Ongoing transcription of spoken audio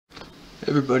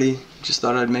Everybody, just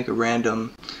thought I'd make a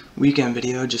random weekend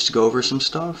video just to go over some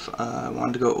stuff. I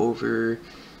wanted to go over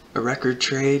a record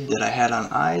trade that I had on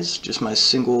eyes, just my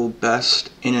single best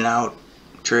in and out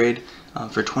trade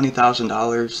for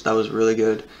 $20,000. That was really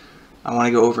good. I want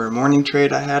to go over a morning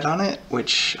trade I had on it,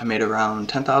 which I made around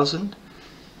 $10,000.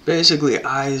 Basically,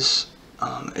 eyes,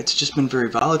 it's just been very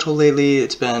volatile lately.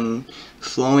 It's been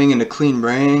flowing in a clean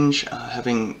range,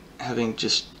 having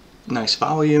just nice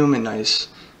volume and nice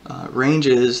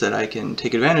ranges that I can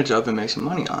take advantage of and make some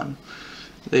money on.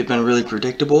 They've been really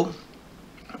predictable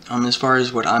as far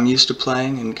as what I'm used to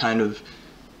playing, and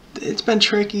it's been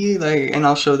tricky, and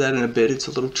I'll show that in a bit. It's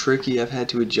a little tricky. I've had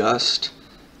to adjust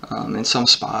in some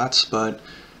spots, but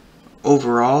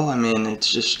overall, I mean,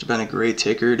 it's just been a great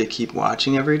ticker to keep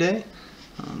watching every day.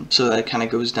 So that kind of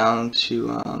goes down to,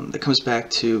 that comes back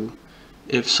to,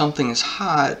 if something is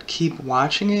hot, keep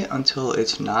watching it until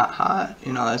it's not hot.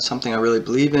 You know, that's something I really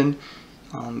believe in.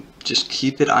 Just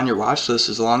keep it on your watch list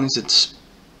as long as it's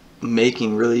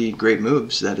making really great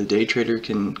moves that a day trader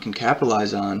can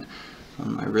capitalize on.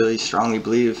 I really strongly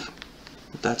believe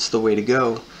that's the way to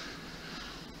go.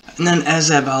 And then as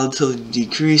that volatility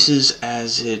decreases,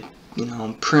 as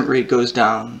print rate goes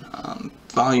down,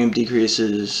 volume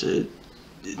decreases,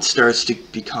 it starts to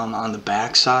become on the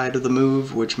back side of the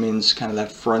move, which means kind of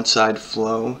that front side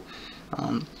flow.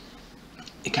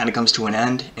 It kind of comes to an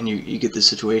end, and you get the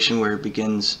situation where it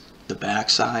begins the back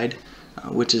side,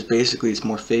 which is basically, it's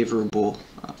more favorable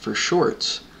for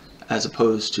shorts as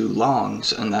opposed to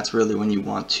longs, and that's really when you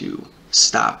want to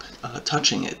stop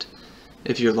touching it.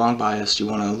 If you're long biased, you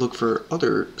want to look for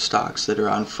other stocks that are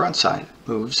on front side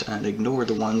moves and ignore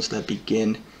the ones that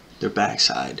begin their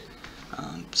backside.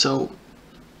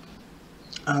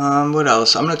 What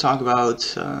else? I'm going to talk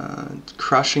about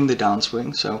crushing the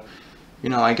downswing. So,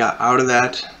 I got out of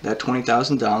that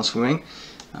 20,000 downswing.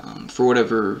 For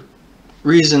whatever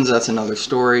reasons, that's another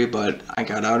story, but I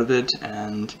got out of it,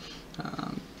 and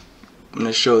I'm going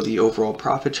to show the overall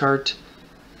profit chart.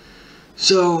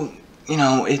 So,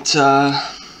 it's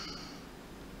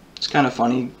kind of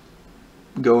funny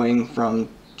going from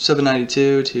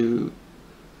 792 to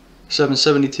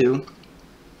 772.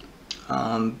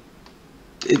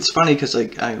 It's funny because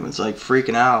I was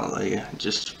freaking out, I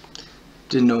just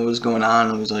didn't know what was going on.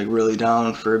 I was really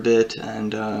down for a bit,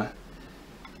 and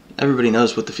everybody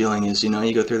knows what the feeling is.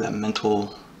 You go through that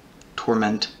mental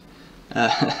torment.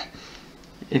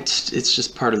 It's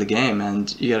just part of the game,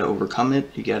 and you gotta overcome it.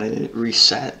 You gotta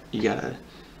reset. You gotta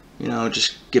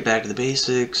just get back to the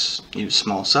basics. Use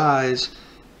small size.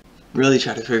 Really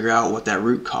try to figure out what that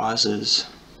root cause is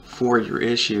for your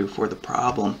issue, for the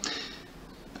problem.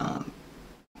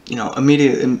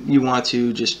 Immediately you want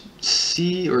to just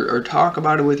see or talk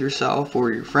about it with yourself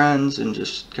or your friends, and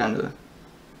just kind of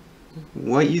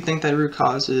what you think that root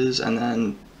cause is, and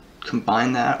then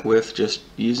combine that with just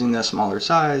using that smaller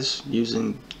size,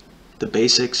 using the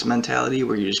basics mentality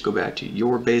where you just go back to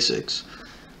your basics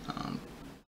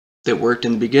that worked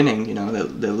in the beginning,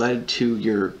 that led to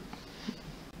your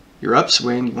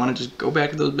upswing. You want to just go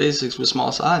back to those basics with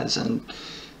small size, and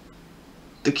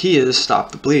the key is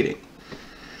stop the bleeding.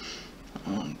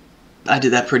 I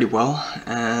did that pretty well,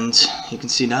 and you can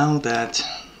see now that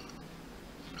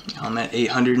I'm at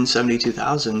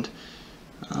 872,000.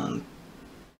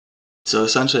 So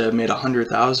essentially, I've made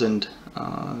 100,000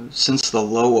 since the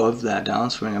low of that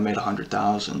downswing. I made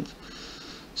 100,000.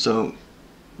 So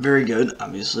very good.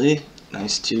 Obviously,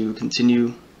 nice to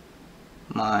continue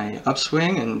my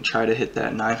upswing and try to hit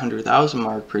that 900,000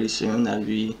 mark pretty soon. That'd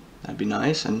be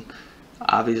nice. And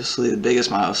obviously, the biggest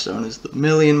milestone is the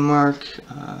million mark.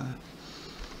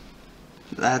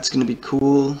 That's gonna be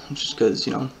cool, just because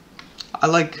I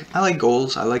like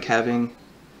goals. I like having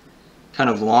kind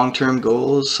of long-term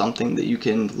goals, something that you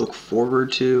can look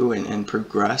forward to and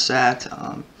progress at.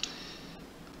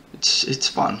 It's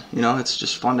fun, it's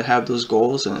just fun to have those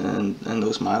goals and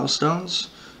those milestones.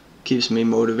 Keeps me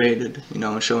motivated,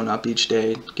 and showing up each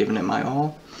day, giving it my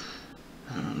all.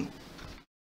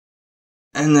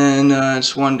 And then I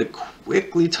just wanted to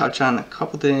quickly touch on a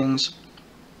couple things.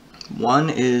 One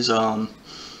is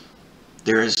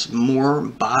there's more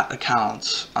bot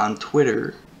accounts on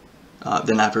Twitter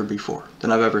than ever before,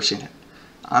 than I've ever seen it.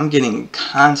 I'm getting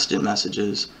constant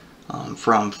messages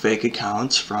from fake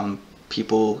accounts, from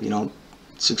people,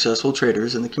 successful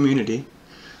traders in the community.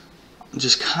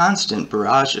 Just constant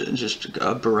barrage, just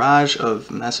a barrage of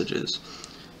messages.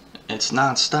 It's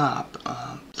non-stop.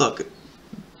 Look,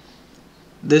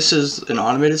 this is an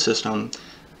automated system.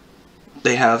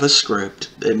 They have a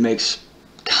script. It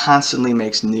constantly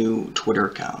makes new Twitter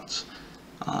accounts.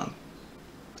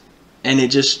 and it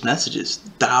just messages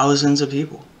thousands of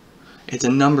people. It's a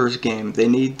numbers game. They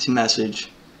need to message,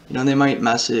 you know, they might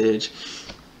message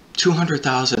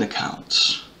 200,000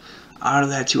 accounts. Out of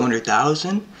that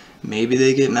 200,000, maybe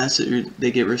they get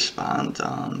respond,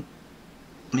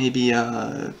 maybe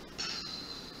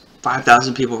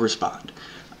 5,000 people respond.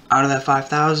 Out of that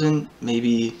 5,000,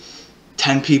 maybe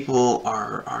 10 people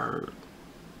are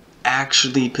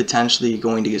actually potentially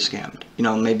going to get scammed. You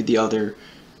know, maybe the other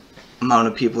amount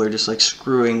of people are just like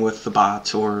screwing with the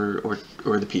bots or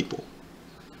the people.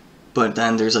 But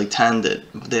then there's like 10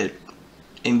 that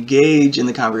engage in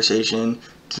the conversation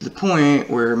to the point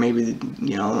where maybe,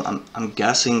 you know, I'm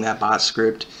guessing that bot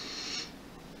script,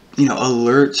 you know,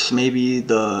 alerts maybe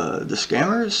the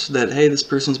scammers that, hey, this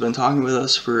person's been talking with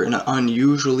us for an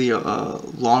unusually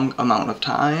long amount of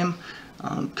time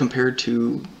compared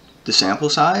to the sample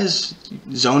size,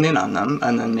 zone in on them,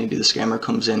 and then maybe the scammer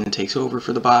comes in and takes over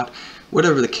for the bot.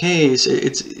 Whatever the case,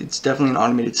 it's definitely an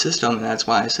automated system, and that's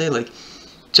why I say, like,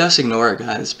 just ignore it,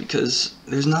 guys, because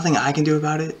there's nothing I can do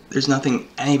about it. There's nothing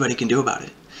anybody can do about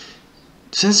it.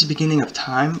 Since the beginning of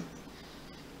time,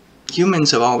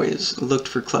 humans have always looked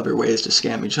for clever ways to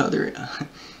scam each other,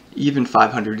 even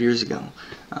 500 years ago,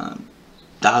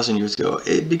 1,000 years ago,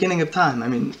 beginning of time. I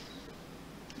mean,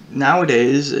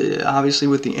 nowadays, obviously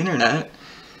with the internet,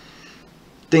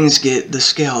 the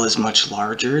scale is much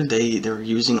larger. They're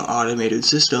using automated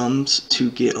systems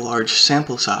to get a large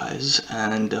sample size,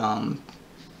 and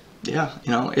yeah,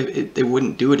 you know, they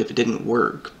wouldn't do it if it didn't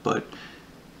work. But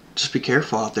just be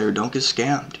careful out there. Don't get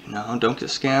scammed. You know, don't get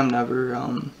scammed. Never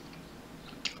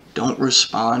don't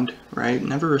respond. Right?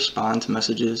 Never respond to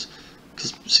messages,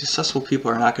 because successful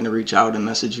people are not going to reach out and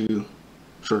message you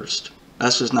first.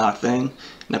 That's just not a thing.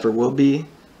 Never will be.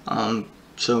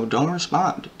 So don't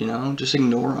respond. You know, just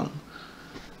ignore them.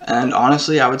 And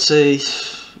honestly, I would say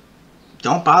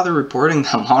don't bother reporting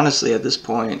them. Honestly, at this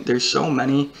point, there's so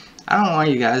many. I don't want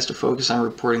you guys to focus on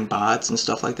reporting bots and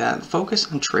stuff like that. Focus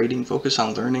on trading. Focus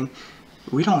on learning.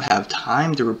 We don't have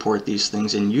time to report these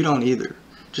things, and you don't either.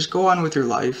 Just go on with your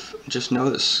life. Just know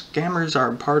that scammers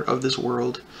are a part of this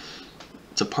world.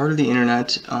 It's a part of the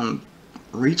internet.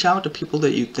 Reach out to people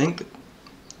that you think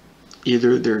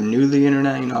either they're new to the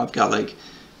internet. You know, I've got like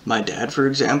my dad, for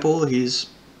example. He's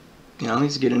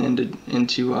getting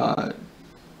into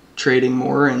trading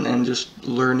more and just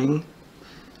learning.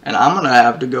 And I'm going to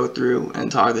have to go through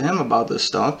and talk to him about this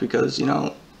stuff because, you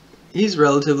know, he's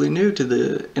relatively new to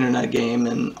the internet game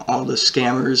and all the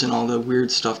scammers and all the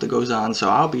weird stuff that goes on. So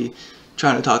I'll be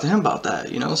trying to talk to him about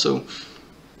that, you know. So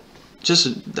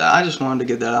I just wanted to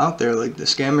get that out there. Like, the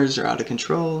scammers are out of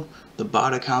control. The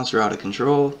bot accounts are out of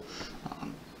control.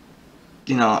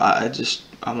 You know, I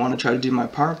want to try to do my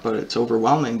part, but it's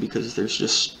overwhelming because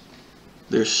there's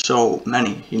so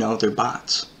many, you know, they're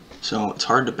bots. So it's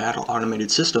hard to battle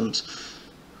automated systems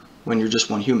when you're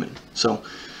just one human. So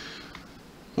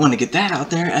want to get that out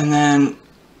there, and then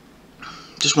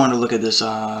just want to look at this.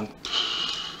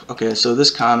 Okay, so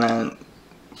this comment,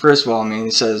 first of all, I mean,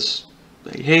 he says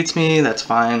that he hates me. That's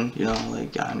fine. You know,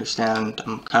 like, I understand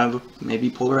I'm kind of a maybe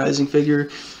polarizing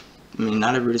figure. I mean,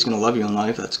 not everybody's going to love you in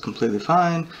life. That's completely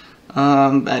fine.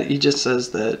 And he just says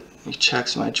that he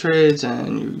checks my trades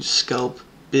and you scalp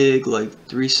big, like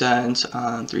 3 cents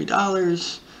on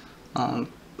 $3.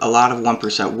 A lot of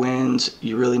 1% wins.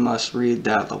 You really must read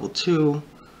that level 2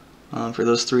 for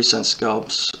those 3-cent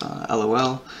scalps.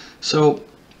 LOL. So,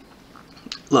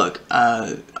 look,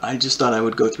 I just thought I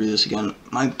would go through this again.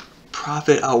 My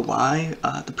profit LY,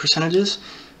 the percentages,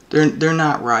 they're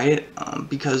not right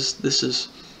because this is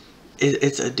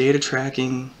it's a data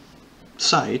tracking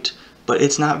site, but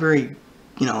it's not very,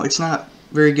 you know, it's not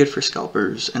very good for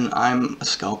scalpers, and I'm a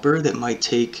scalper that might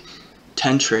take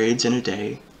 10 trades in a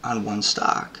day on one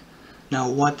stock. Now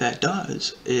what that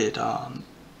does, it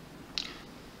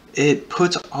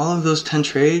puts all of those 10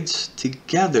 trades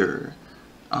together,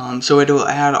 so it will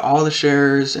add all the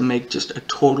shares and make just a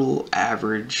total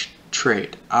average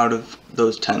trade out of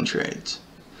those 10 trades,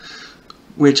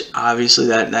 which obviously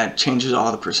that changes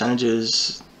all the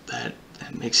percentages. That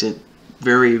makes it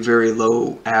very, very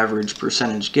low average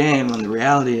percentage gain, when the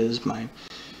reality is my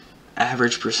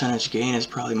average percentage gain is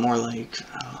probably more like,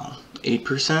 I don't know,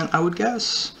 8%, I would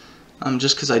guess.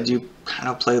 Just because I do kind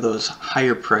of play those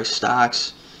higher price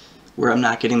stocks where I'm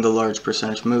not getting the large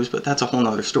percentage moves, but that's a whole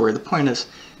nother story. The point is,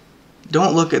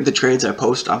 don't look at the trades I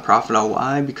post on Profit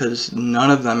LY because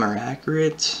none of them are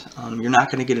accurate. You're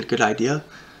not going to get a good idea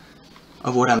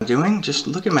of what I'm doing. Just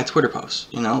look at my Twitter posts.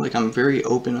 You know, like, I'm very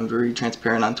open, I'm very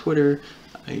transparent on Twitter.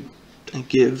 I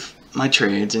give my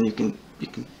trades, and you can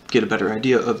get a better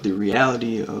idea of the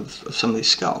reality of some of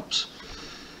these scalps.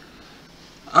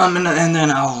 And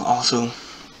then I'll also,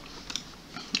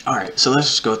 alright, so let's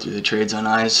just go through the trades on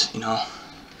eyes, you know.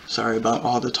 Sorry about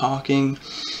all the talking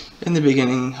in the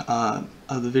beginning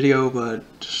of the video, but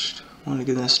just want to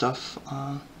get this stuff,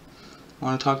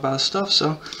 want to talk about this stuff,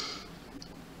 so,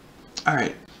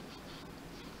 alright.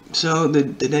 So the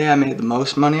day I made the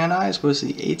most money on eyes was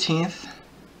the 18th.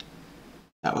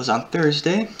 That was on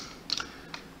Thursday.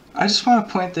 I just want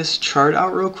to point this chart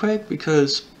out real quick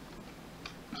because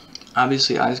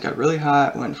obviously eyes got really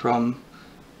hot, went from,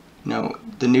 you know,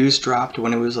 the news dropped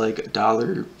when it was like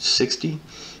 $1.60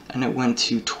 and it went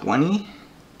to 20.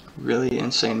 Really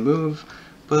insane move.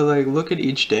 But like, look at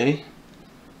each day.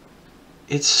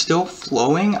 It's still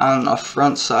flowing on a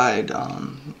front side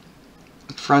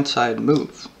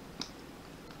move.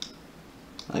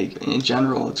 Like in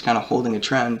general, it's kind of holding a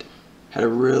trend. Had a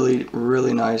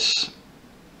really nice.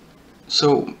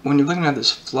 So when you're looking at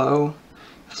this flow,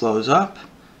 it flows up,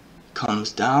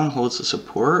 comes down, holds the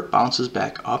support, bounces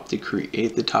back up to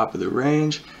create the top of the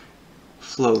range,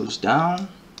 flows down.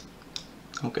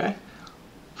 Okay,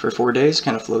 for 4 days,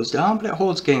 kind of flows down, but it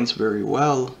holds gains very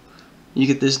well. You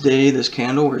get this day, this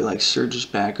candle where it like surges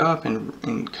back up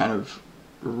and kind of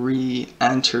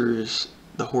re-enters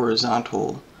the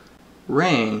horizontal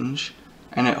range,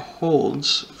 and it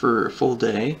holds for a full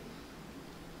day.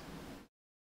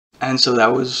 And so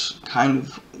that was kind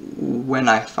of when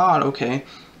I thought, okay,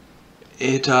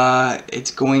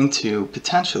 it's going to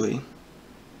potentially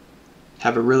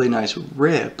have a really nice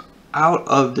rip out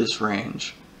of this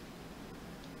range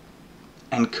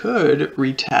and could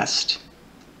retest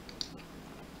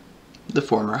the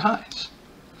former highs.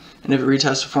 And if it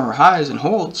retests the former highs and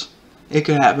holds, it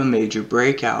could have a major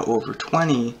breakout over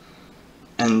 20,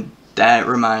 and that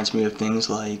reminds me of things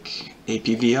like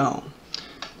APVO.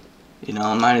 You know,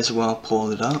 I might as well pull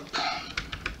it up.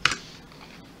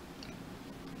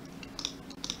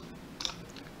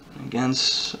 Again,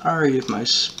 sorry if my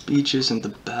speech isn't the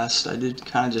best. I did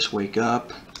kind of just wake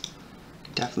up.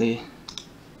 Definitely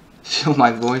feel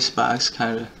my voice box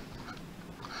kind of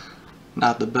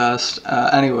not the best.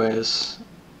 Anyways,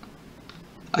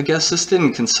 I guess this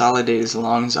didn't consolidate as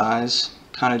long as eyes.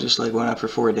 Kind of just like went up for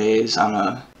 4 days on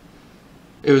a.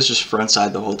 It was just front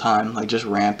side the whole time, like just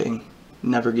ramping.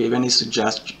 Never gave any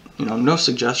suggestion, you know, no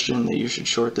suggestion that you should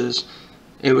short this.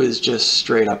 It was just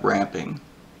straight up ramping.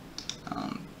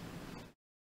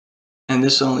 And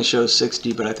this only shows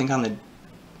 60, but I think on the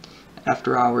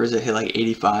after hours it hit like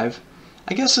 85.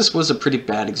 I guess this was a pretty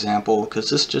bad example because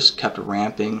this just kept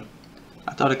ramping.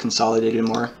 I thought it consolidated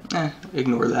more.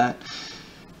 Ignore that.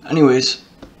 Anyways,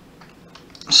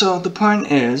 so the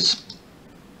point is,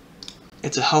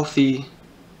 it's a healthy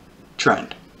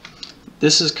trend.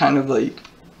 This is kind of like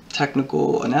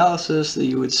technical analysis that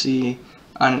you would see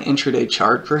on an intraday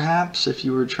chart, perhaps, if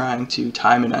you were trying to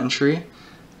time an entry.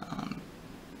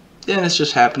 And it's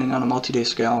just happening on a multi-day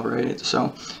scale, right?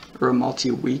 So, or a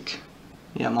multi-week,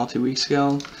 yeah, multi-week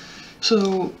scale.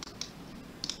 So,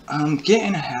 get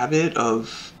in a habit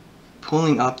of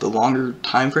pulling up the longer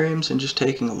time frames and just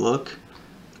taking a look,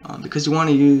 because you want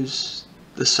to use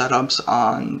the setups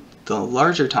on the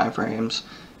larger time frames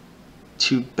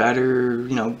to better,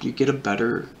 you know, you get a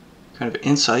better kind of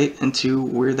insight into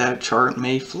where that chart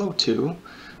may flow to,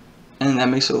 and that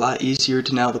makes it a lot easier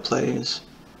to nail the plays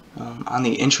on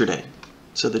the intraday,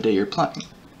 so the day you're playing.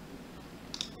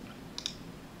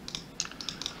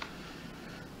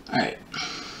 Alright,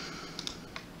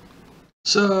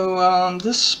 so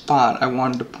this spot I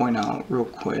wanted to point out real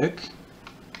quick.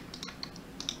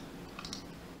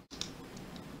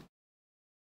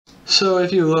 So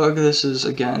if you look, this is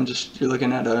again just, you're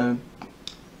looking at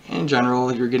in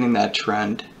general, you're getting that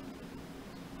trend.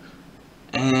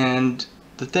 And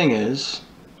the thing is,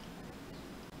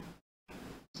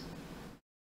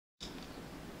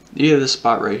 you have this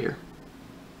spot right here.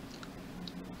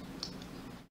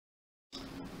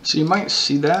 So you might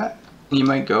see that, and you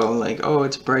might go like, oh,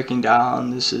 it's breaking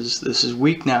down, this is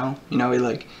weak now. You know,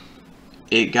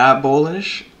 it got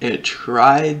bullish, it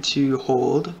tried to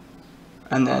hold,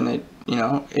 and then it, you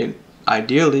know, it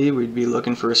ideally we'd be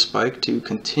looking for a spike to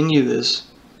continue this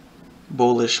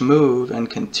bullish move and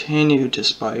continue to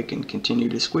spike and continue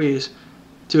to squeeze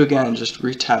to again just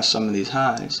retest some of these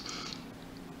highs.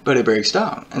 But it breaks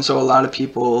down, and so a lot of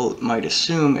people might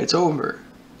assume it's over.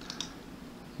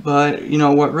 But you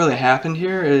know what really happened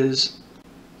here is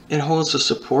it holds the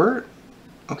support,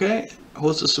 okay? It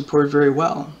holds the support very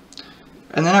well.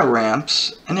 And then it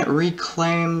ramps and it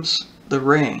reclaims the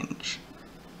range.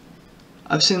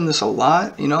 I've seen this a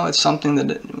lot, you know, it's something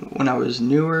that when I was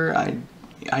newer, I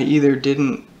either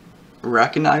didn't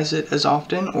recognize it as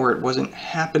often or it wasn't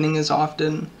happening as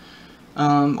often.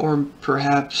 or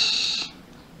perhaps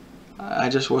I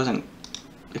just wasn't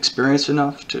experienced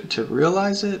enough to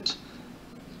realize it.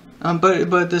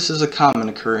 But this is a common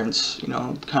occurrence, you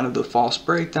know, kind of the false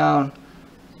breakdown,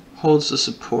 holds the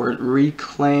support,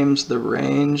 reclaims the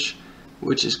range,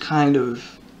 which is kind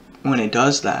of, when it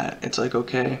does that, it's like,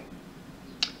 okay,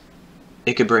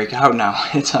 it could break out now.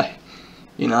 It's like,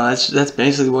 you know, that's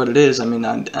basically what it is. I mean,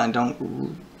 I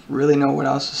don't really know what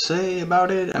else to say about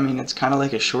it. I mean, it's kind of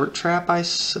like a short trap, I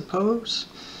suppose.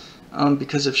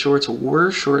 Because if shorts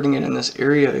were shorting it in this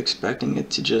area, expecting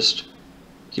it to just,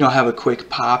 you know, have a quick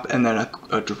pop and then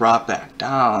a drop back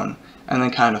down and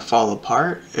then kind of fall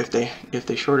apart, if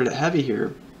they shorted it heavy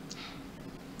here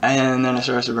and then it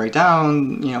starts to break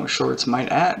down, you know, shorts might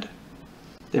add.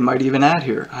 They might even add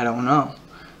here. I don't know.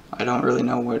 I don't really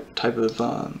know what type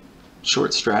of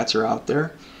short strats are out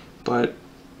there, but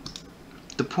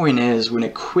the point is, when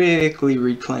it quickly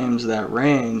reclaims that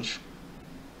range,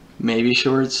 maybe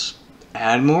shorts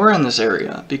add more in this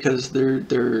area because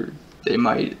they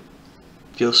might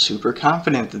feel super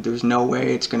confident that there's no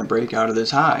way it's going to break out of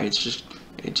this high. It's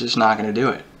just not going to do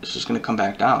it. It's just going to come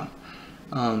back down.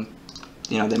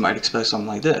 You know, they might expect something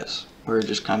like this, where it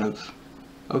just kind of,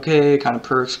 okay, kind of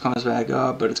perks, comes back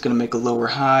up, but it's going to make a lower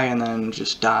high and then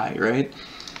just die, right?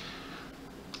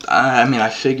 I mean, I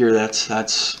figure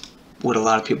that's what a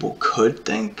lot of people could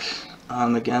think.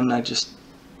 Again,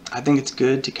 I think it's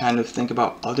good to kind of think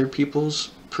about other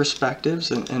people's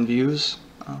perspectives and views,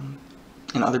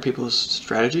 and other people's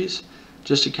strategies,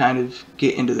 just to kind of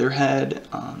get into their head,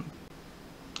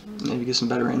 maybe get some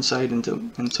better insight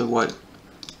into what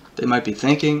they might be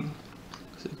thinking.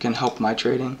 It can help my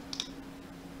trading.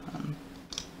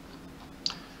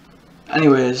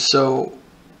 Anyways, so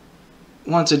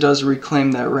once it does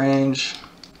reclaim that range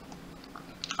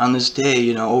on this day,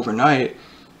 you know, overnight,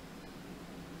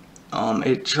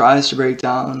 it tries to break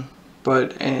down,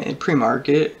 but in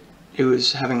pre-market it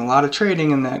was having a lot of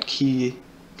trading in that key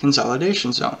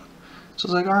consolidation zone. So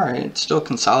it's like, alright, it's still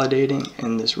consolidating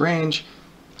in this range,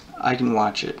 I can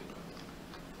watch it.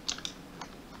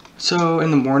 So in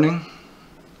the morning,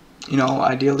 you know,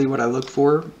 ideally what I look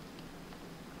for,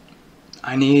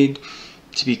 I need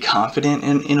to be confident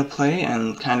in a play,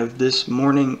 and kind of this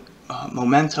morning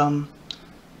momentum,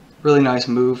 really nice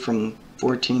move from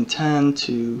 14.10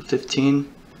 to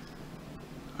 15.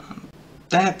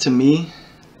 That to me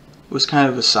was kind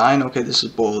of a sign, okay, this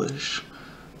is bullish.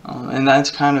 And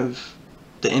that's kind of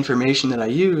the information that I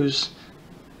use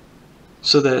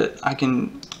so that I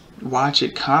can watch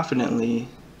it confidently,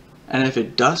 and if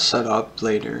it does set up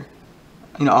later,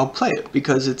 you know, I'll play it,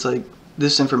 because it's like,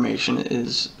 this information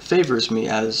favors me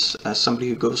as somebody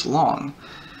who goes long.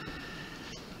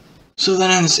 So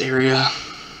then in this area,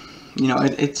 you know,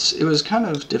 it was kind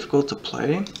of difficult to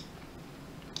play,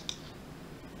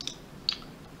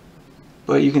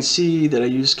 but you can see that I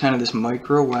used kind of this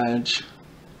micro wedge.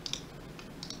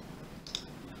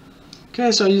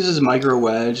 Okay, so I use this micro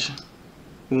wedge,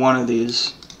 one of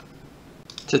these,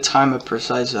 to time a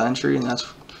precise entry, and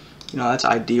that's, you know, that's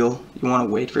ideal. You want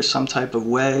to wait for some type of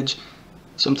wedge,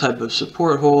 some type of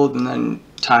support hold, and then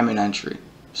time an entry.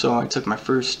 So I took my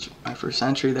first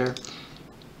entry there,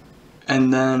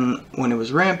 and then when it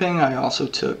was ramping, I also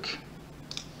took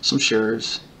some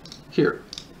shares here.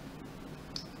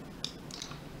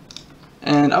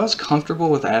 And I was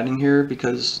comfortable with adding here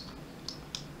because,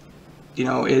 you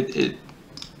know, it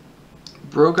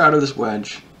broke out of this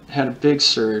wedge, had a big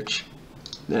surge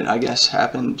that I guess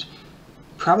happened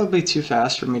probably too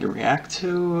fast for me to react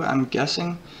to, I'm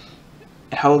guessing.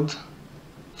 It held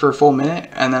for a full minute,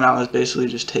 and then I was basically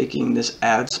just taking this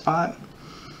add spot,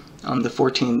 the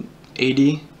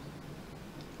 1480,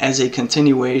 as a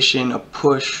continuation, a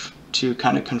push to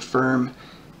kind of confirm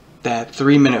that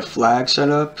 3-minute flag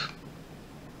setup,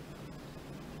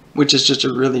 which is just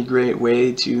a really great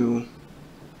way to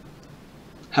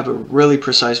have a really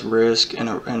precise risk and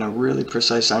a really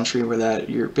precise entry, where that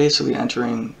you're basically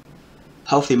entering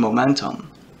healthy momentum.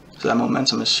 So that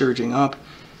momentum is surging up.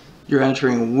 You're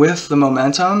entering with the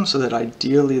momentum, so that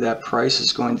ideally that price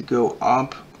is going to go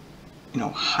up, you know,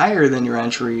 higher than your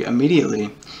entry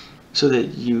immediately, so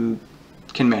that you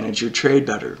can manage your trade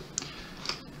better.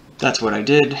 That's what I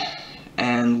did,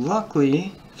 and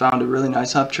luckily found a really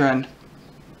nice uptrend,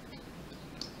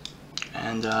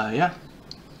 and yeah,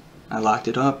 I locked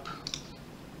it up.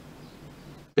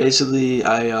 Basically,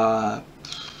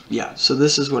 yeah, so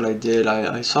this is what I did.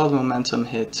 I saw the momentum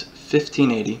hit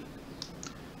 1580.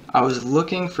 I was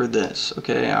looking for this,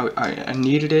 okay? I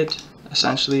needed it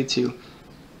essentially to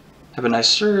have a nice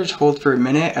surge, hold for a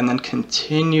minute, and then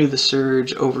continue the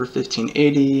surge over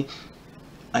 1580,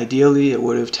 Ideally, it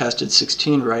would have tested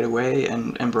 16 right away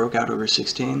and broke out over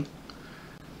 16.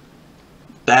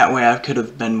 That way I could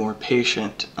have been more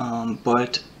patient,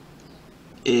 but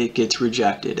it gets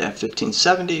rejected at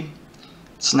 1570.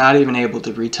 It's not even able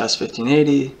to retest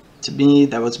 1580. To me,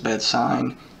 that was a bad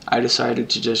sign. I decided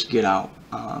to just get out,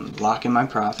 lock in my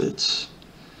profits.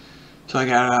 So I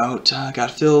got out,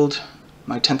 got filled.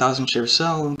 My 10,000 share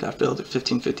sell got filled at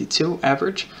 1552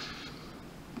 average.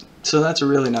 So that's a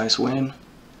really nice win.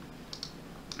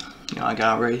 You know, I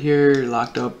got right here,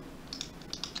 locked up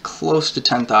close to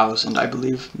 10,000, I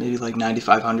believe, maybe like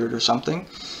 9,500 or something.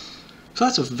 So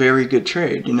that's a very good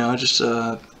trade, you know, just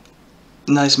a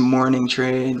nice morning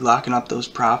trade, locking up those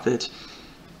profits.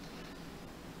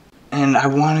 And I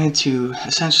wanted to,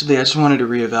 essentially, I just wanted to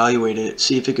reevaluate it,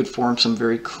 see if it could form some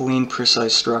very clean,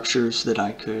 precise structures that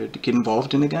I could get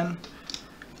involved in again.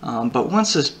 But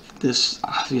once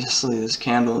obviously this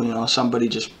candle, you know, somebody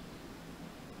just,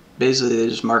 basically they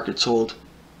just market sold,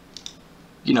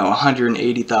 you know,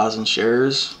 180,000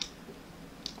 shares,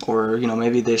 or, you know,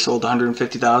 maybe they sold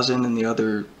 150,000 and the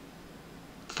other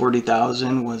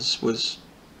 40,000 was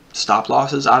stop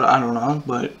losses. I don't know,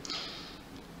 but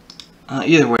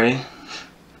either way,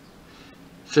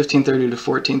 1530 to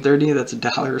 1430, that's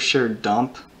 $1 a share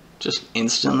dump just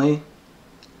instantly.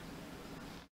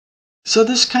 So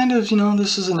this kind of, you know,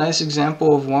 this is a nice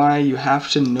example of why you have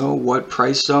to know what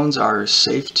price zones are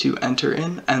safe to enter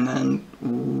in, and then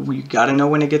we got to know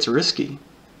when it gets risky.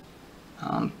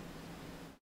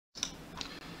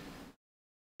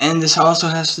 And this also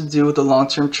has to do with the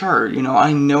long-term chart. You know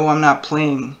I'm not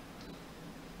playing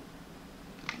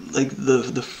like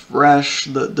the first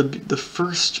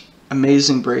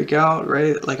amazing breakout,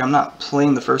 right? Like I'm not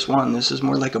playing the first one. This is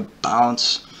more like a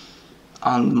bounce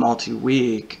on the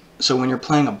multi-week. So when you're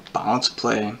playing a bounce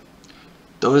play,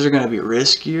 those are going to be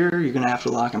riskier. You're going to have to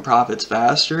lock in profits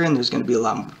faster, and there's going to be a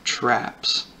lot more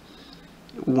traps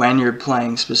when you're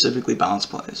playing specifically bounce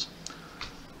plays.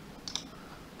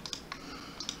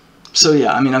 So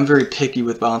yeah, I mean, I'm very picky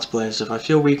with bounce plays. If I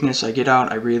feel weakness, I get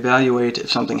out, I reevaluate.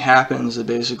 If something happens, it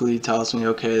basically tells me,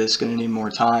 okay, it's going to need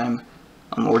more time,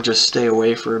 or just stay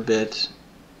away for a bit.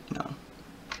 You know,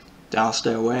 I'll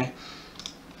stay away.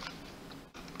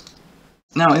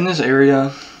 Now in this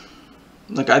area,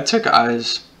 like I took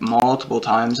eyes multiple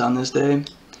times on this day.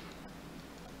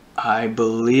 I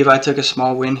believe I took a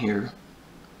small win here.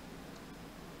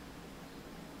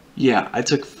 Yeah, I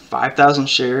took 5,000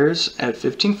 shares at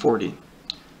 1540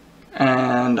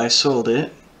 and I sold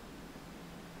it.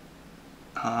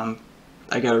 I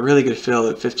got a really good fill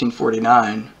at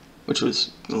 1549, which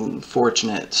was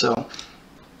fortunate. So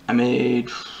I made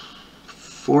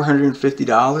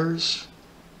 $450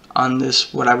 on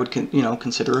this, what I would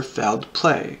consider a failed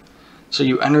play. So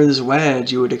you enter this wedge,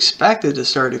 you would expect it to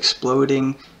start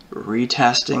exploding,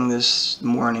 retesting this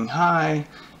morning high,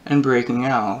 and breaking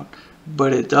out.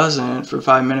 But it doesn't. For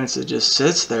 5 minutes it just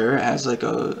sits there as like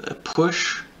a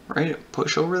push, right? A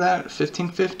push over that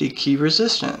 1550 key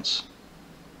resistance.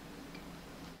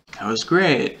 That was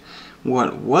great.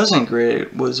 What wasn't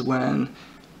great was when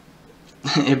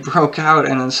it broke out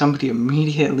and then somebody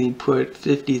immediately put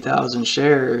 50,000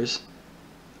 shares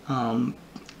on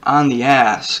the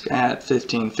ask at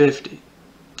 1550.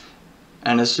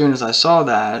 And as soon as I saw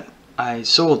that, I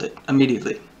sold it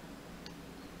immediately.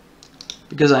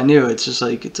 Because I knew it's just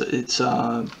like it's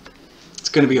going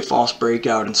to be a false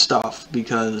breakout and stuff,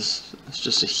 because it's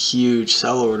just a huge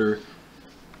sell order.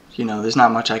 You know, there's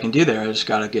not much I can do there. I just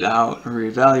got to get out and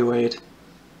reevaluate.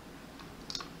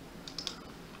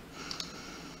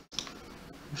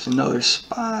 There's another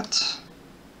spot.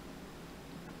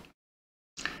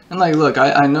 And like, look,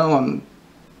 I know I'm,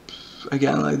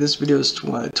 again, like this video is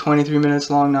what, 23 minutes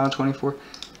long now, 24.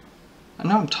 I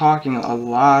know I'm talking a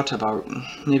lot about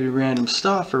maybe random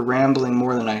stuff or rambling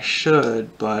more than I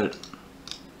should, but,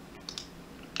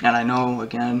 and I know,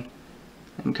 again,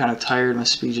 I'm kind of tired, my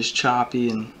speech is choppy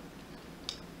and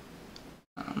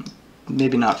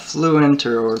maybe not fluent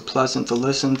or pleasant to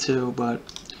listen to, but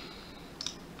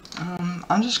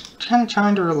I'm just kind of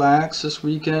trying to relax this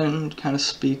weekend, kind of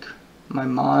speak my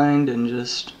mind and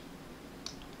just,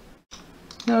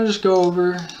 you know, just go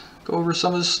over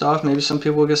some of the stuff. Maybe some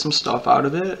people will get some stuff out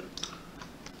of it.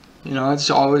 You know, it's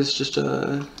always just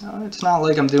it's not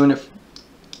like I'm doing it.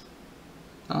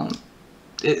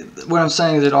 What I'm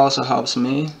saying is it also helps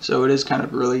me, so it is kind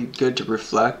of really good to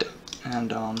reflect,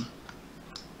 and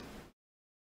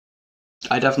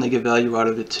I definitely get value out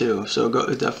of it too. So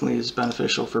it definitely is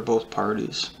beneficial for both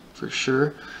parties, for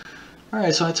sure.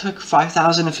 Alright, so I took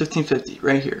 5,000 and 1550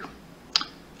 right here.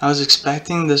 I was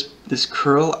expecting this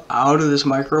curl out of this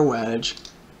micro wedge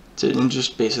and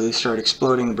just basically start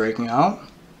exploding and breaking out.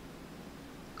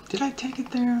 Did I take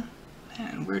it there?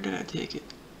 Man, where did I take it?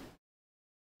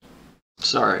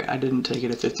 Sorry, I didn't take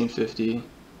it at 1550.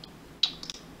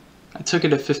 I took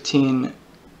it at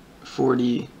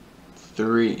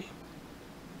 1543.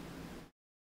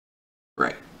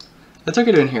 Right. I took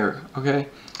it in here, okay?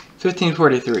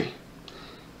 1543.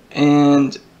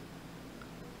 And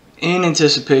in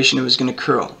anticipation it was going to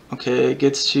curl. Okay, it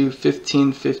gets to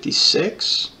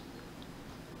 1556.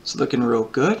 It's looking real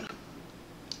good.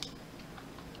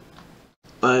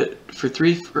 But for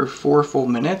 3 or 4 full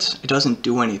minutes, it doesn't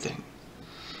do anything.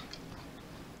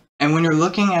 And when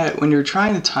you're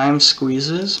trying to time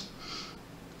squeezes,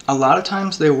 a lot of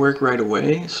times they work right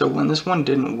away. So when this one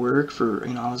didn't work for,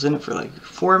 I was in it for like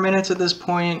 4 minutes at this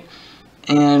point,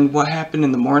 and what happened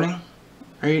in the morning,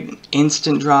 right?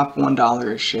 Instant drop,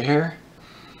 $1 a share.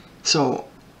 So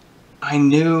I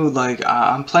knew, like,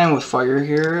 I'm playing with fire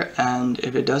here, and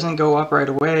if it doesn't go up right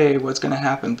away, what's going to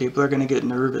happen? People are going to get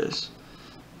nervous.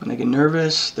 When they get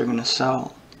nervous, they're going to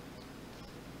sell.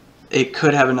 It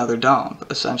could have another dump,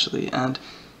 essentially. And,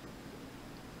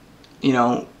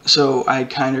 so I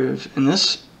kind of, in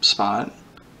this spot,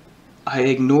 I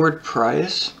ignored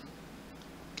price.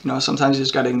 Sometimes you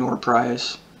just got to ignore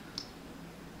price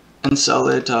and sell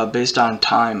it based on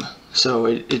time. So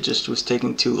it just was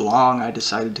taking too long. I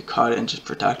decided to cut it and just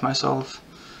protect myself.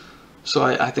 So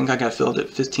I think I got filled at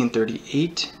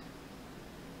 1538.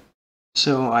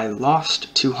 So I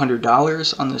lost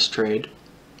 $200 on this trade,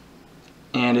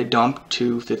 and it dumped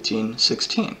to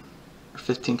 1516 or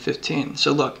 1515.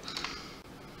 So look,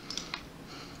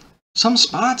 some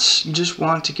spots you just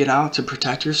want to get out to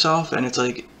protect yourself, and it's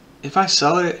like, if I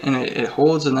sell it and it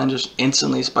holds and then just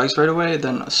instantly spikes right away,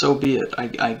 then so be it.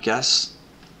 I guess,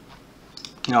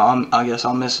 I guess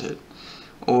I'll miss it.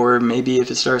 Or maybe if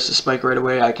it starts to spike right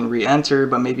away, I can re-enter,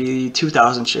 but maybe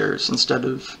 2,000 shares instead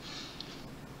of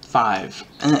 5.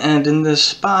 And in this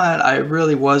spot, I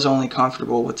really was only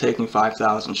comfortable with taking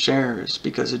 5,000 shares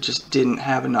because it just didn't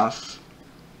have enough.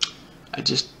 I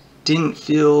just didn't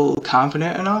feel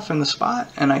confident enough in the spot,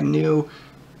 and I knew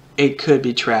it could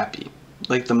be trappy,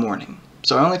 like the morning.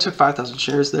 So I only took 5,000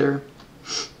 shares there.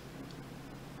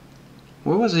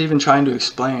 What was I even trying to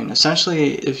explain?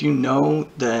 Essentially, if you know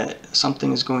that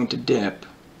something is going to dip,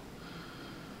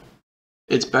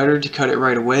 it's better to cut it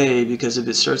right away, because if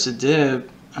it starts to dip,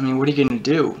 what are you going to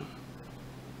do?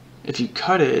 If you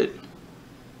cut it,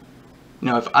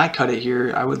 if I cut it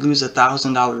here, I would lose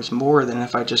 $1,000 more than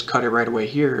if I just cut it right away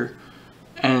here.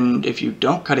 And if you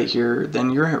don't cut it here,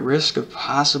 then you're at risk of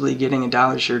possibly getting a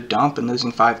dollar share dump and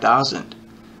losing 5,000.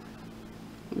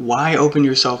 Why open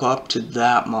yourself up to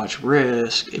that much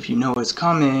risk? If you know it's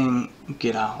coming,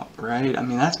 get out, right?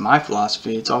 That's my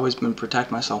philosophy. It's always been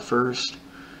protect myself first.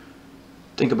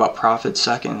 Think about profit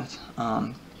second.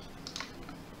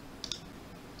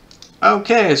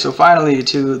 Okay, so finally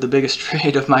to the biggest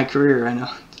trade of my career. I know,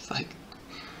 it's like,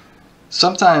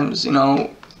 sometimes,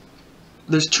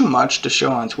 there's too much to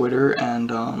show on Twitter, and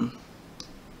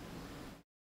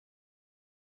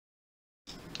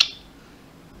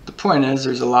the point is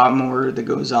there's a lot more that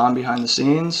goes on behind the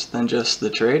scenes than just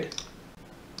the trade.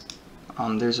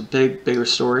 There's a bigger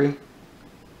story,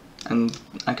 and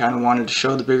I kind of wanted to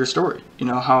show the bigger story.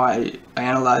 How I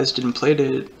analyzed it and played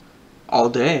it all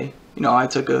day. I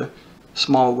took a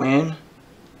small win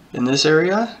in this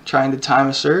area, trying to time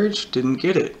a surge, didn't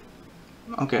get it.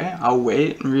 Okay, I'll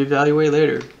wait and reevaluate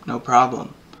later, no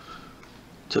problem.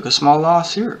 Took a small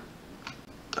loss here.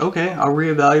 Okay, I'll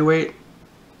reevaluate,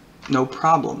 no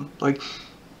problem. Like,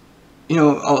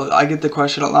 I get the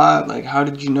question a lot, like, how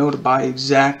did you know to buy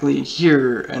exactly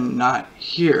here and not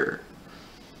here?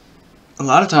 A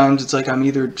lot of times it's like I'm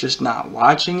either just not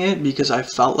watching it because I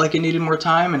felt like it needed more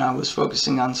time and I was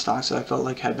focusing on stocks that I felt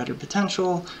like had better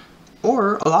potential,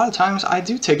 or a lot of times I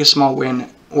do take a small win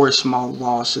or a small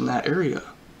loss in that area.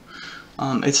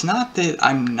 It's not that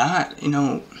I'm not,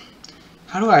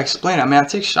 how do I explain it? I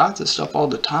take shots at stuff all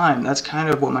the time. That's kind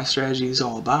of what my strategy is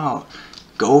all about.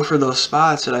 Go for those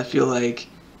spots that I feel like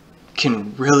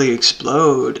can really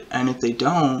explode, and if they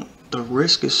don't, the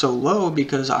risk is so low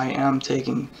because I am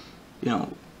taking, I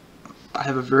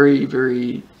have a very,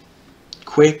 very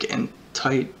quick and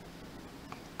tight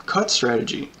cut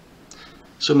strategy.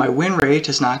 So my win rate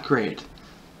is not great,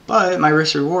 but my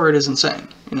risk reward is insane.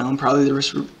 Probably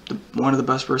one of the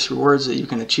best risk rewards that you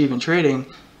can achieve in trading,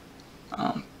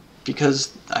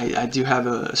 because I do have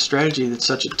a strategy that's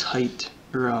such a tight,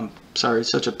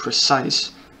 such a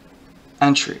precise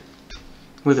entry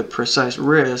with a precise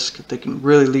risk that can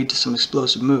really lead to some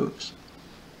explosive moves.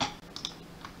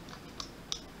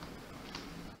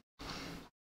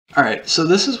 Alright, so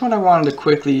this is what I wanted to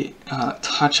quickly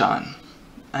touch on.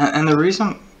 And the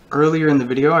reason earlier in the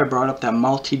video I brought up that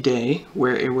multi-day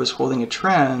where it was holding a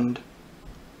trend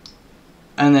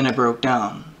and then it broke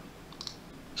down.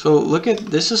 So look at,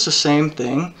 this is the same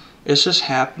thing. It's just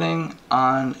happening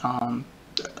on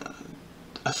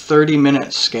a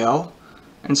 30-minute scale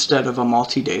instead of a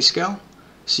multi-day scale.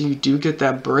 So you do get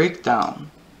that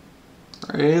breakdown.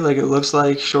 Right? Like it looks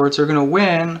like shorts are gonna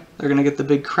win, they're gonna get the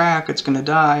big crack, it's gonna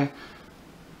die,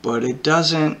 but it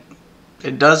doesn't,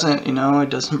 you know, it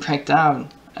doesn't break down,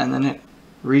 and then it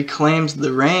reclaims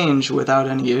the range without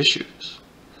any issues.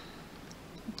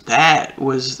 That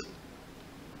was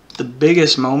the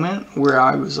biggest moment where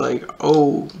I was like,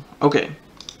 oh, okay,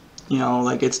 you know,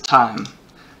 like it's time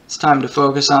to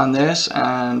focus on this,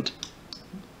 and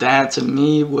that to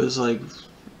me was like,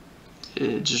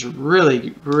 just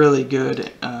really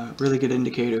good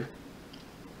indicator.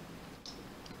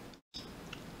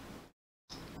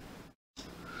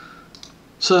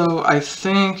 So I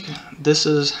think this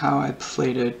is how I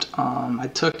played it. I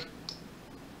took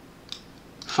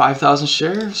 5,000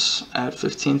 shares at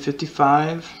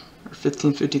 1555 or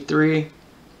 1553.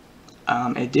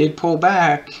 It did pull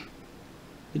back,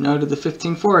 you know, to the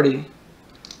 1540,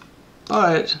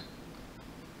 but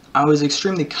I was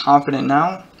extremely confident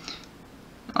now.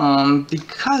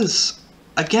 Because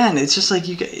again, it's just like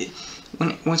you get,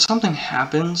 when something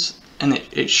happens and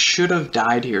it should have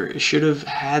died here, it should have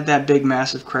had that big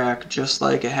massive crack just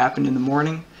like it happened in the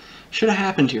morning, it should have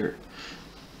happened here.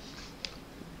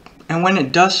 And when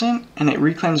it doesn't and it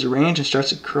reclaims the range and starts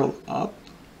to curl up,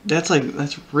 that's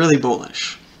really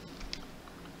bullish.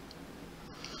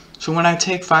 So when I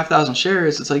take 5,000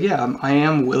 shares, it's like, yeah, I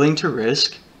am willing to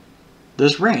risk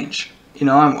this range. You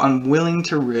know, I'm willing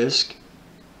to risk.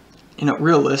 You know,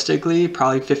 realistically,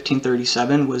 probably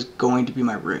 1537 was going to be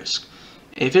my risk.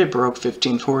 If it broke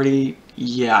 1540,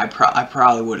 yeah, I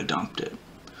probably would have dumped it.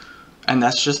 And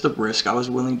that's just the risk I was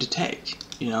willing to take,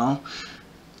 you know.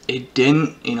 It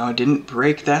didn't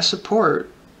break that support.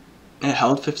 It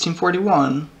held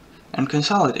 1541 and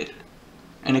consolidated.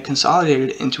 And it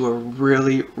consolidated into a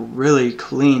really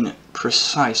clean,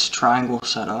 precise triangle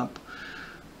setup.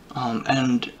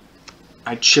 And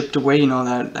I chipped away, you know,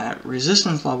 that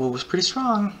resistance level was pretty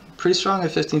strong at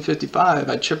 1555.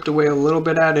 I chipped away a little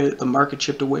bit at it, the market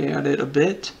chipped away at it a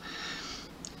bit.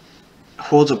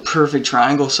 Holds a perfect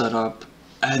triangle setup,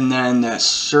 and then that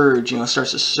surge, you know, starts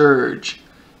to surge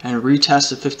and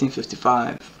retest at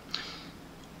 1555.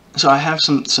 So I have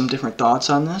some different thoughts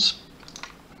on this.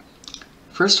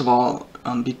 First of all,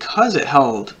 because it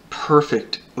held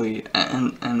perfectly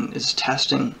and is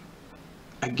testing,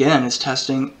 again, it's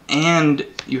testing, and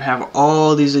you have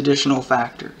all these additional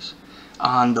factors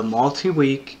on the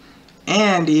multi-week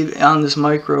and even on this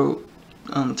micro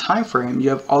time frame. You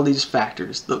have all these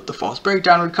factors: the false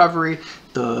breakdown recovery,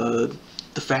 the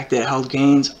fact that it held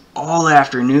gains all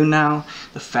afternoon now,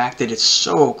 the fact that it's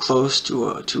so close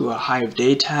to a high of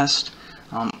day test,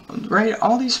 right?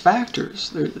 All these factors.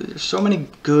 There's so many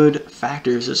good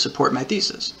factors that support my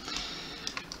thesis.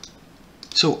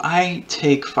 So I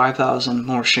take 5,000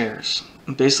 more shares,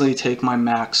 basically take my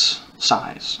max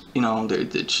size. You know,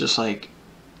 it's just like,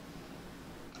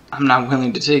 I'm not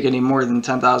willing to take any more than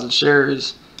 10,000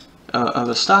 shares of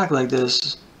a stock like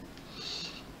this.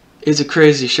 It's a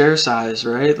crazy share size,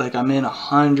 right? Like, I'm in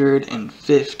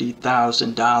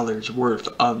 $150,000 worth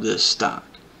of this stock.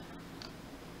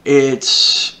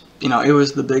 It's, you know, it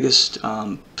was the biggest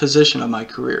position of my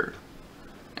career.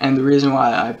 And the reason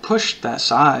why I pushed that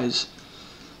size,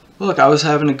 look, I was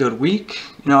having a good week,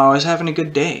 you know, I was having a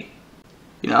good day.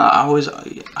 You know,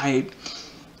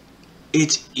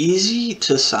 it's easy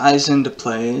to size into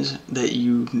plays that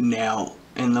you nail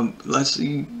in the,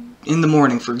 in the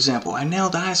morning, for example. I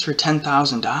nailed eyes for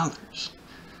 $10,000.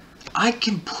 I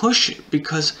can push it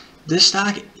because this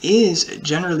stock is,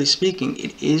 generally speaking,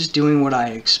 it is doing what I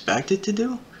expect it to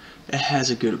do. It has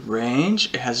a good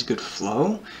range, it has a good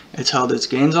flow, it's held its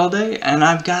gains all day, and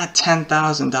I've got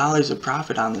 $10,000 of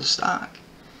profit on this stock.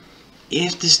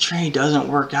 If this trade doesn't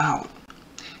work out,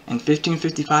 and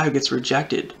 1555 gets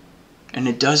rejected, and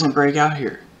it doesn't break out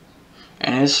here,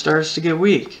 and it starts to get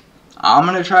weak, I'm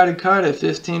going to try to cut at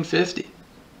 1550,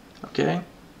 okay?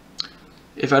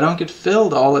 If I don't get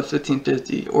filled all at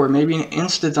 1550, or maybe an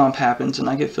insta dump happens and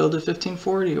I get filled at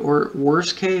 1540, or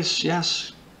worst case,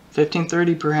 yes,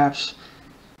 1530 perhaps.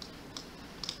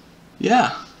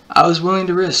 Yeah, I was willing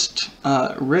to risk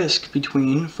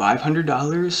between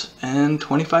 $500 and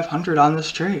 $2,500 on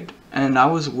this trade, and I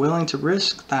was willing to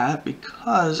risk that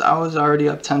because I was already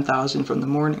up 10,000 from the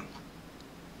morning.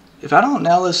 If I don't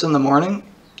nail this in the morning,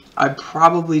 I'd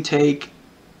probably take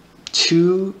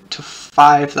 2 to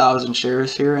 5,000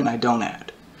 shares here, and I don't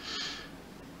add.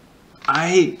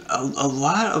 A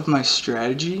lot of my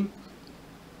strategy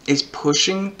is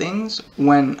pushing things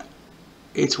when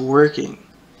it's working,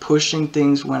 pushing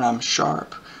things when I'm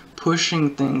sharp,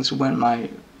 pushing things when my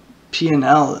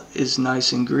P&L is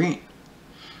nice and green.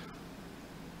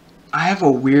 I have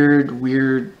a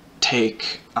weird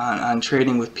take on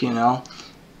trading with P&L.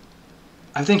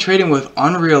 I think trading with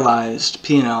unrealized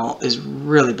P&L is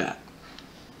really bad.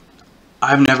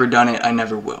 I've never done it, I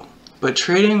never will. But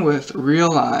trading with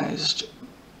realized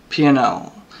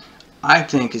P&L, I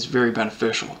think, is very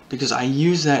beneficial because I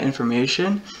use that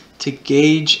information to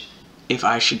gauge if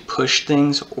I should push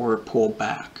things or pull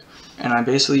back. And I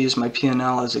basically use my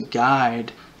P&L as a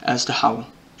guide as to how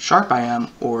sharp I am,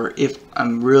 or if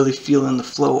I'm really feeling the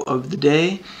flow of the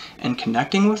day and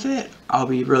connecting with it, I'll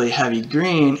be really heavy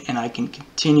green and I can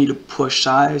continue to push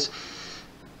size.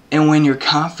 And when you're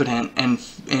confident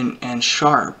and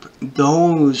sharp,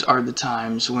 those are the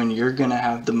times when you're gonna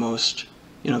have the most,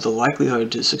 the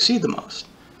likelihood to succeed the most.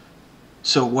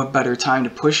 So what better time to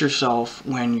push yourself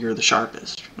when you're the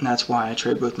sharpest? And that's why I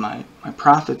trade with my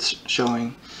profits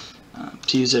showing,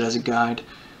 to use it as a guide.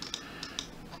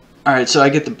 Alright, so I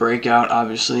get the breakout,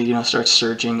 obviously, starts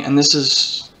surging, and this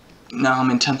is, now I'm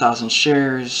in 10,000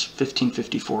 shares,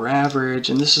 1554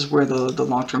 average, and this is where the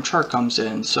long-term chart comes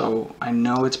in, so I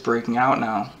know it's breaking out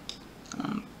now.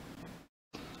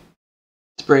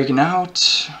 It's breaking out.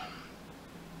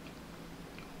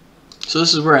 So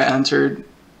this is where I entered,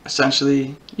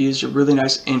 essentially used a really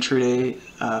nice intraday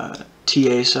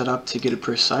TA setup to get a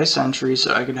precise entry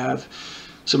so I could have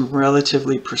some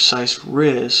relatively precise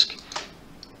risk.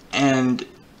 And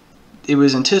it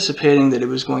was anticipating that it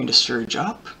was going to surge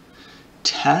up,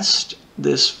 test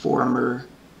this former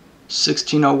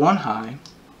 1601 high,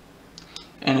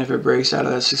 and if it breaks out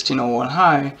of that 1601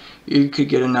 high, you could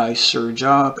get a nice surge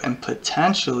up and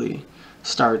potentially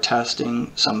start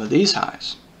testing some of these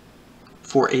highs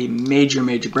for a major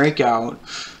breakout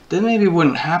that maybe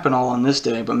wouldn't happen all on this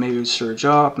day, but maybe it would surge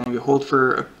up, maybe hold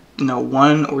for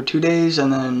 1 or 2 days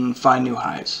and then find new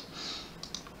highs.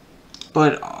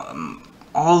 But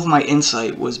all of my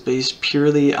insight was based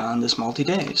purely on this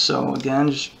multi-day. So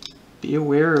again, just be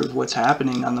aware of what's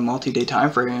happening on the multi-day time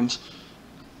frames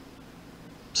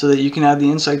so that you can have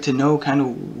the insight to know kind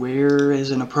of where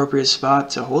is an appropriate spot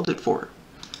to hold it for.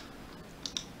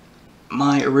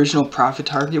 My original profit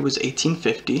target was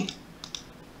 1850.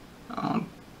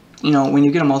 When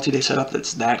you get a multi-day setup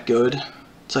that's that good,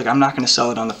 it's like I'm not going to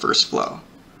sell it on the first flow.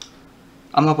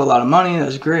 I'm up a lot of money,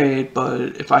 that's great, but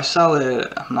if I sell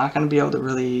it, I'm not going to be able to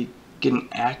really get an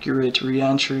accurate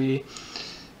re-entry,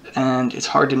 and it's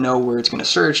hard to know where it's going to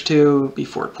surge to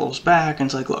before it pulls back, and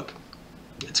it's like, look,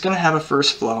 it's going to have a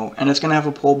first flow, and it's going to have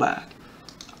a pullback.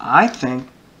 I think,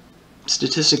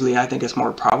 statistically, I think it's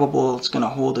more probable it's going to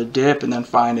hold a dip and then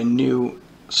find a new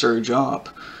surge up.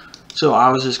 So I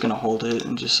was just going to hold it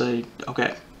and just say,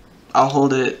 okay, I'll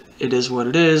hold it, it is what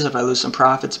it is. If I lose some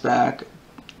profits back,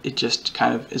 it just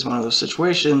kind of is one of those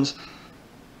situations.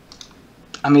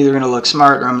 I'm either going to look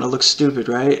smart or I'm going to look stupid,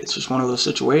 right? It's just one of those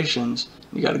situations.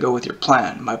 You got to go with your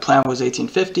plan. My plan was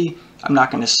 1850. I'm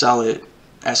not going to sell it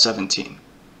at 17.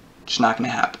 It's not going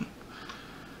to happen.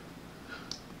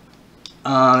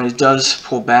 It does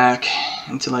pull back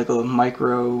into like a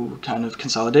micro kind of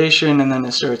consolidation, and then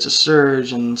it starts to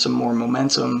surge and some more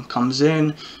momentum comes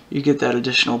in. You get that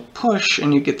additional push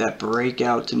and you get that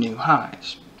breakout to new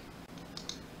highs.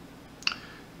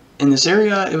 In this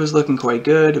area, it was looking quite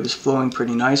good. It was flowing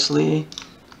pretty nicely.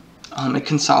 It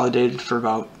consolidated for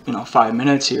about 5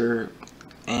 minutes here,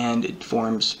 and it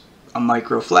forms a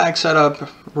micro flag setup.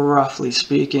 Roughly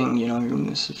speaking,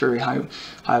 this is very high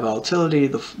volatility.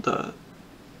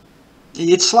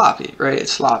 It's sloppy, right?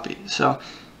 It's sloppy. So,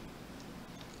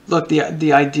 look,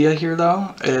 the idea here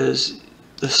though is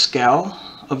the scale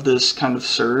of this kind of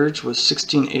surge was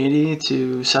 1680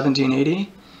 to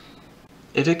 1780.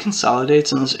 If it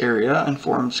consolidates in this area and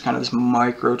forms kind of this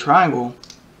micro triangle,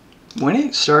 when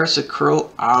it starts to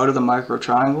curl out of the micro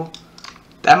triangle,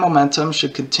 that momentum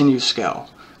should continue scale.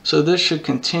 So this should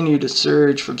continue to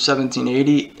surge from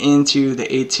 1780 into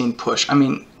the 18 push. I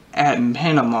mean, at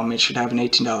minimum, it should have an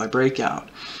 $18 breakout.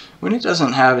 When it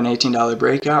doesn't have an $18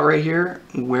 breakout right here,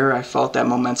 where I felt that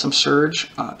momentum surge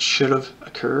should have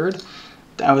occurred,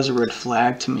 that was a red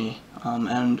flag to me.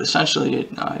 And essentially,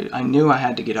 I knew I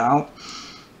had to get out,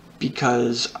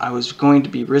 because I was going to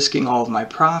be risking all of my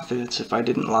profits if I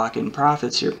didn't lock in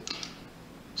profits here.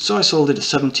 So I sold it at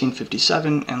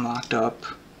 1757 and locked up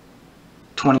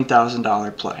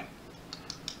 $20,000 play.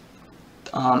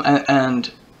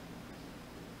 And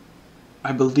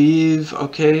I believe,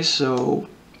 okay, so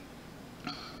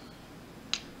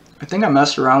I think I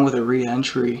messed around with a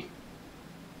re-entry.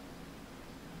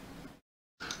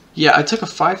 Yeah, I took a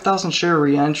 5,000 share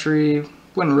re-entry.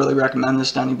 Wouldn't really recommend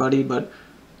this to anybody, but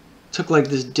took like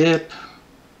this dip.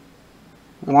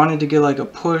 Wanted to get like a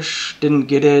push, didn't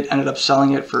get it, ended up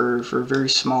selling it for a very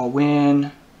small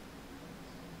win.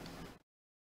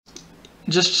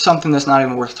 Just something that's not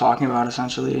even worth talking about,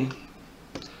 essentially.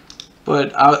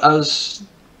 But I was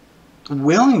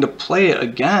willing to play it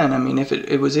again. I mean, if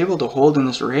it was able to hold in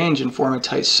this range and form a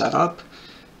tight setup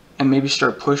and maybe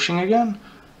start pushing again,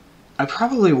 I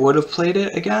probably would have played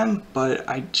it again, but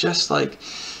I just like,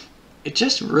 it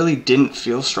just really didn't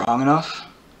feel strong enough.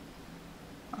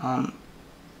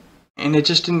 And it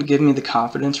just didn't give me the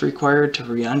confidence required to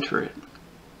re-enter it.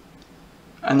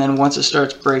 And then once it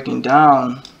starts breaking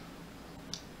down,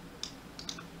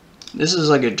 this is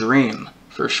like a dream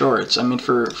for shorts. I mean,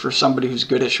 for somebody who's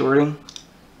good at shorting,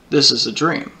 this is a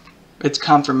dream. It's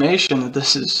confirmation that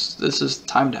this is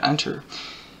time to enter.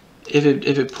 If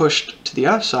it pushed to the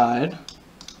upside,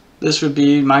 this would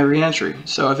be my re-entry.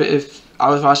 So if I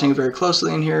was watching it very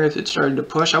closely in here, if it started to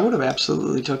push, I would have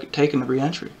absolutely taken the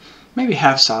re-entry. Maybe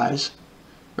half size,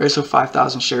 right? So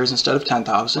 5,000 shares instead of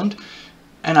 10,000.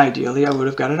 And ideally, I would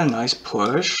have gotten a nice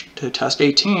push to test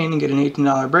 18 and get an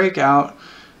 $18 breakout.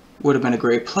 Would have been a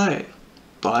great play.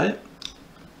 But,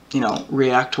 you know,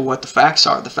 react to what the facts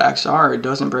are. The facts are it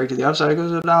doesn't break to the upside, it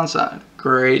goes to the downside.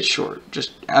 Great short.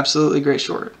 Just absolutely great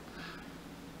short.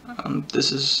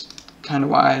 This is kind of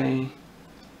why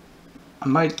I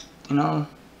might, you know,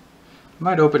 I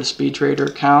might open a speed trader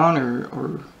account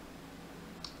or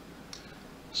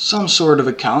some sort of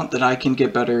account that I can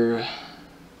get better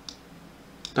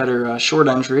short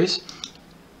entries,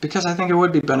 because I think it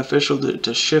would be beneficial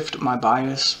to shift my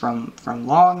bias from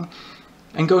long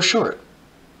and go short,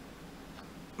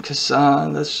 because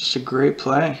that's just a great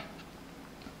play.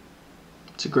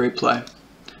 It's a great play.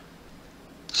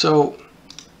 So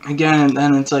again,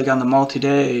 then it's like on the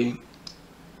multi-day,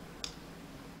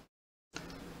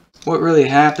 what really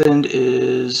happened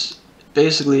is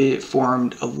basically it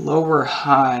formed a lower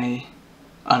high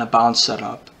on a bounce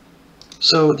setup.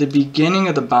 So the beginning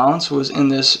of the bounce was in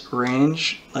this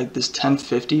range, like this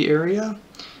 1050 area.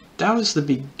 That was the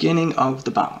beginning of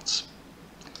the bounce.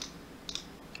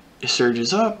 It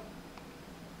surges up,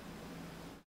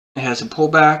 it has a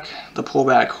pullback, the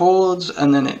pullback holds,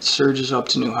 and then it surges up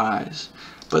to new highs.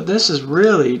 But this is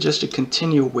really just a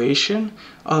continuation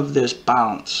of this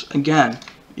bounce. Again,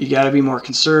 you got to be more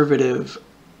conservative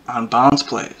on bounce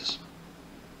plays.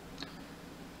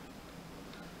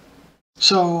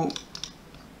 So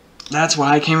that's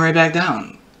why I came right back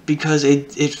down, because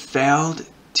it failed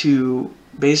to,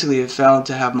 basically it failed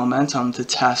to have momentum to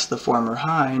test the former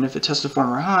high. And if it tests the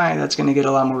former high, that's going to get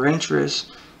a lot more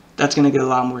interest. That's going to get a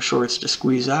lot more shorts to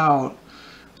squeeze out,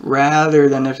 rather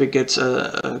than if it gets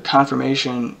a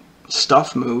confirmation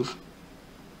stuff move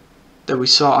that we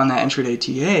saw on that intraday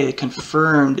TA. It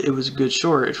confirmed it was a good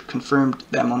short. It confirmed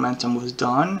that momentum was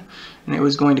done and it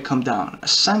was going to come down.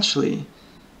 Essentially,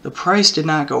 the price did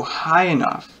not go high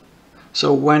enough.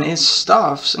 So when it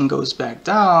stuffs and goes back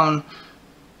down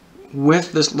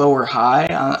with this lower high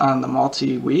on the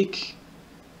multi-week,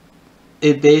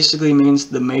 it basically means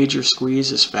the major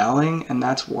squeeze is failing, and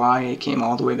that's why it came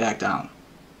all the way back down.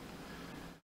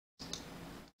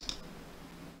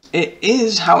 It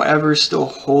is, however, still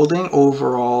holding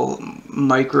overall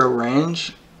micro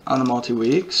range on the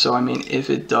multi-week. So I mean, if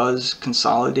it does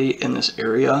consolidate in this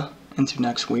area into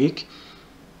next week,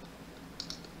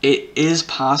 it is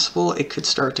possible it could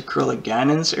start to curl again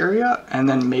in this area and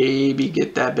then maybe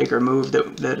get that bigger move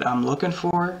that I'm looking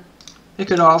for. It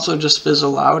could also just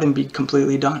fizzle out and be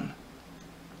completely done.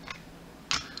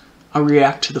 I'll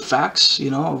react to the facts, you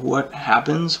know, of what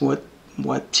happens, what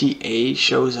TA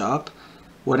shows up,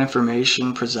 what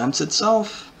information presents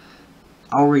itself.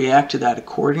 I'll react to that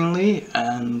accordingly,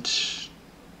 and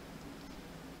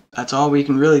that's all we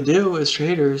can really do as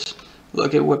traders.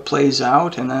 Look at what plays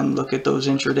out and then look at those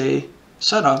intraday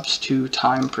setups to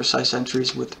time precise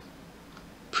entries with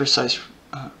precise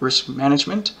risk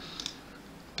management,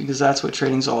 because that's what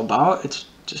trading's all about. It's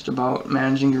just about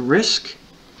managing your risk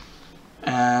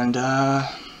and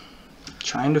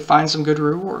trying to find some good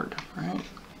reward, right?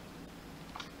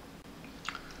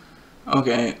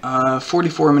 Okay,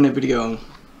 44-minute video. I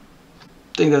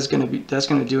think that's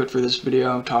gonna do it for this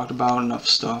video. I've talked about enough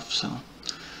stuff, so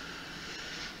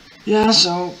yeah.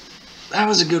 So that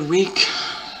was a good week.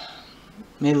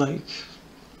 Made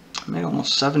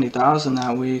almost 70,000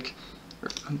 that week.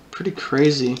 Pretty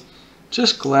crazy.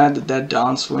 just glad that that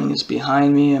downswing is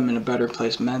behind me. I'm in a better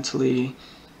place mentally.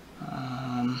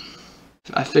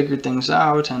 I figured things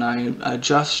out, and I'm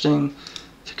adjusting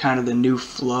to kind of the new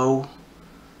flow,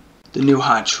 the new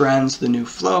hot trends, the new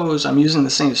flows. I'm using the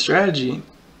same strategy,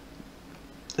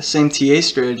 the same TA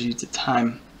strategy to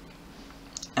time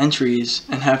entries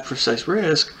and have precise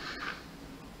risk,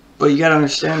 but you got to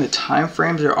understand the time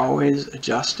frames are always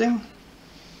adjusting.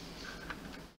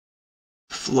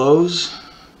 Flows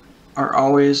are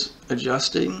always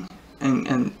adjusting,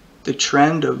 and the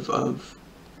trend of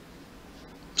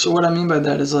so what I mean by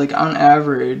that is, like, on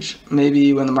average,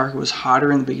 maybe when the market was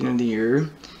hotter in the beginning of the year,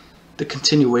 the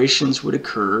continuations would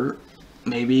occur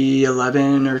maybe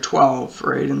 11 or 12,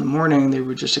 right? In the morning, they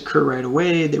would just occur right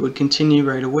away. They would continue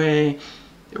right away.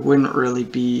 It wouldn't really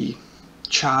be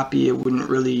choppy. It wouldn't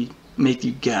really make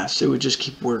you guess. It would just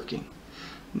keep working.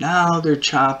 Now they're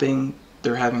chopping.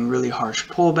 They're having really harsh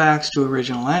pullbacks to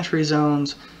original entry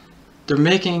zones. They're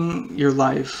making your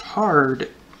life hard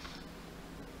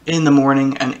in the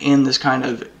morning and in this kind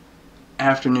of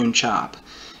afternoon chop.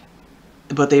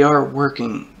 But they are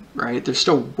working, right? They're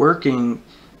still working.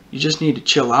 You just need to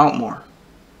chill out more.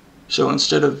 So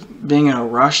instead of being in a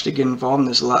rush to get involved in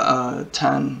this 11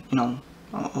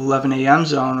 a.m.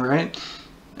 zone, right?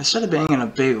 Instead of being in a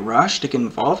big rush to get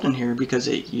involved in here because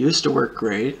it used to work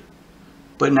great,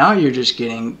 but now you're just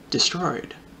getting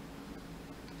destroyed.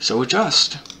 So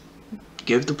adjust.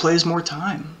 Give the plays more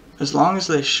time. As long as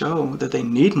they show that they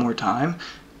need more time,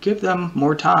 give them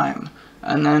more time.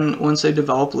 And then once they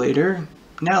develop later,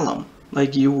 nail them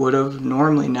like you would have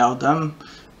normally nailed them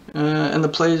in the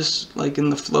plays, like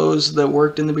in the flows that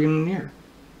worked in the beginning of the year.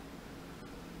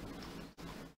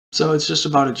 So it's just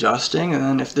about adjusting, and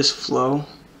then if this flow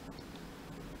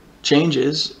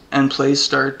changes and plays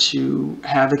start to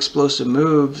have explosive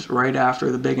moves right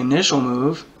after the big initial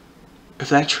move, if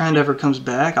that trend ever comes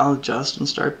back, I'll adjust and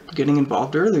start getting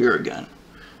involved earlier again.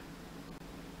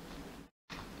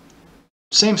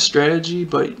 Same strategy,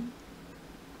 but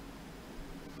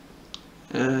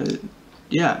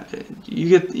yeah,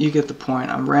 you get the point.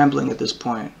 I'm rambling at this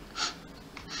point.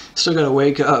 Still gotta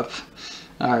wake up.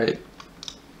 All right.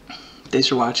 Thanks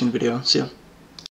for watching the video. See ya.